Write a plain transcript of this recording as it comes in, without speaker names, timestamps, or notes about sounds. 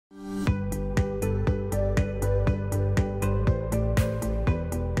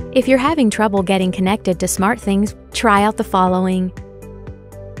If you're having trouble getting connected to SmartThings, try out the following.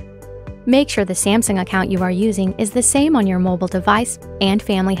 Make sure the Samsung account you are using is the same on your mobile device and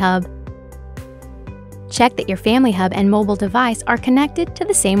Family Hub. Check that your Family Hub and mobile device are connected to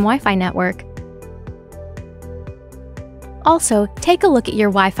the same Wi-Fi network. Also, take a look at your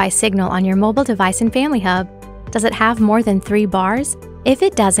Wi-Fi signal on your mobile device and Family Hub. Does it have more than 3 bars? If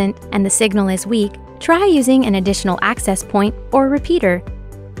it doesn't and the signal is weak, try using an additional access point or repeater.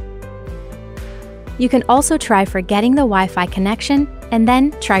 You can also try forgetting the Wi-Fi connection and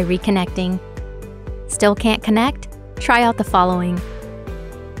then try reconnecting. Still can't connect? Try out the following.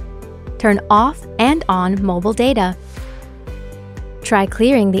 Turn off and on mobile data. Try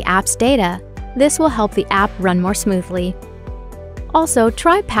clearing the app's data. This will help the app run more smoothly. Also,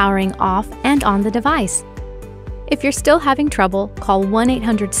 try powering off and on the device. If you're still having trouble, call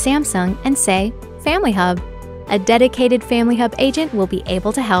 1-800-SAMSUNG and say Family Hub. A dedicated Family Hub agent will be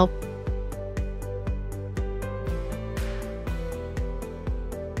able to help.